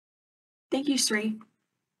Thank you, Sri.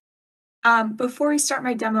 Before we start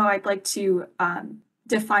my demo, I'd like to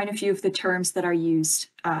define a few of the terms that are used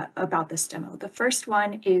about this demo. The first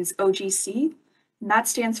one is OGC, and that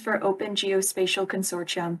stands for Open Geospatial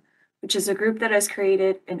Consortium, which is a group that has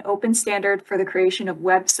created an open standard for the creation of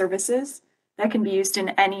web services that can be used in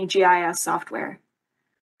any GIS software.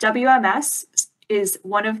 WMS is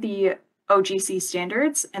one of the OGC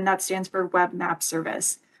standards, and that stands for Web Map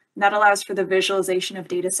Service. And that allows for the visualization of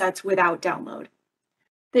datasets without download.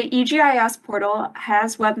 The eGIS portal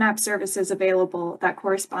has web map services available that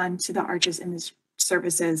correspond to the ArcGIS image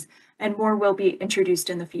services, and more will be introduced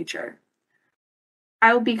in the future.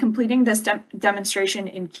 I will be completing this demonstration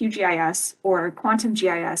in QGIS, or Quantum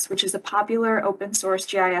GIS, which is a popular open source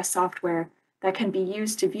GIS software that can be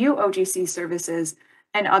used to view OGC services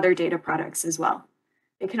and other data products as well.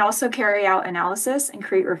 It can also carry out analysis and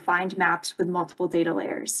create refined maps with multiple data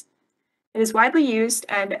layers. It is widely used,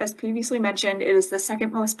 and as previously mentioned, it is the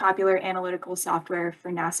second most popular analytical software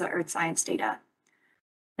for NASA Earth science data.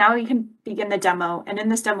 Now we can begin the demo, and in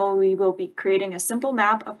this demo, we will be creating a simple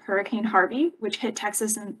map of Hurricane Harvey, which hit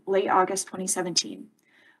Texas in late August 2017.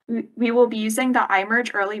 We will be using the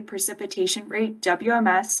IMERG Early Precipitation Rate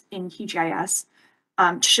WMS in QGIS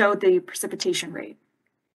to show the precipitation rate.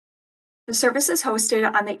 The service is hosted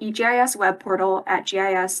on the eGIS web portal at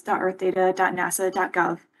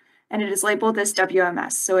gis.earthdata.nasa.gov, and it is labeled as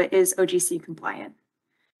WMS, so it is OGC compliant.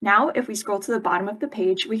 Now, if we scroll to the bottom of the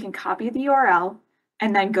page, we can copy the URL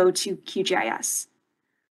and then go to QGIS.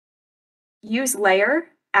 Use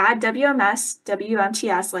Layer, add WMS,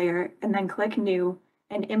 WMTS layer, and then click New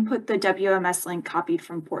and input the WMS link copied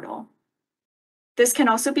from portal. This can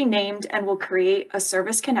also be named and will create a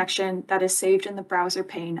service connection that is saved in the browser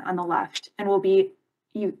pane on the left, and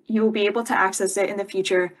you will be able to access it in the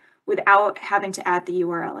future without having to add the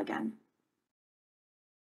URL again.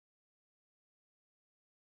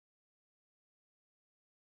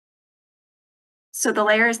 So the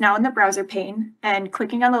layer is now in the browser pane, and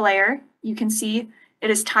clicking on the layer, you can see it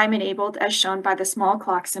is time enabled as shown by the small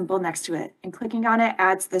clock symbol next to it, and clicking on it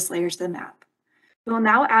adds this layer to the map. We will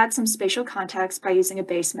now add some spatial context by using a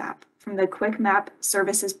base map from the Quick Map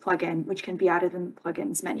Services plugin, which can be added in the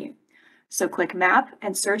plugins menu. So click Map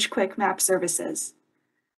and search Quick Map Services.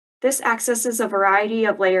 This accesses a variety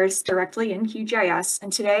of layers directly in QGIS,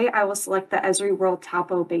 and today I will select the Esri World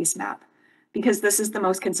Topo base map because this is the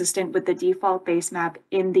most consistent with the default base map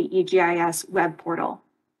in the eGIS web portal.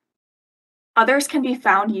 Others can be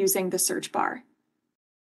found using the search bar.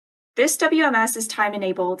 This WMS is time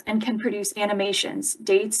enabled and can produce animations.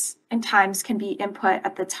 Dates and times can be input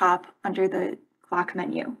at the top under the clock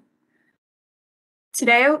menu.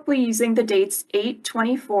 Today I will be using the dates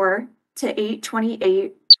 8/24 to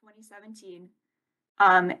 8/28/2017,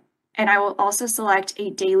 and I will also select a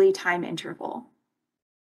daily time interval.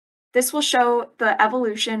 This will show the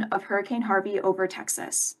evolution of Hurricane Harvey over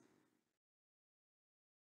Texas.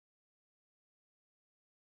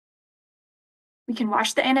 We can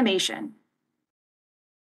watch the animation.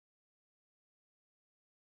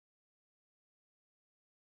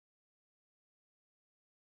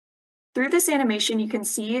 Through this animation, you can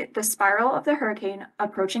see the spiral of the hurricane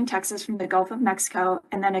approaching Texas from the Gulf of Mexico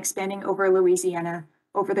and then expanding over Louisiana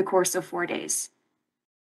over the course of 4 days.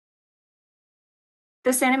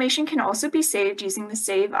 This animation can also be saved using the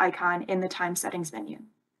Save icon in the Time Settings menu.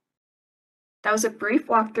 That was a brief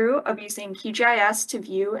walkthrough of using QGIS to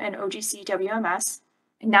view an OGC WMS,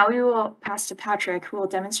 and now we will pass to Patrick, who will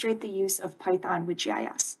demonstrate the use of Python with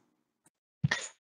GIS.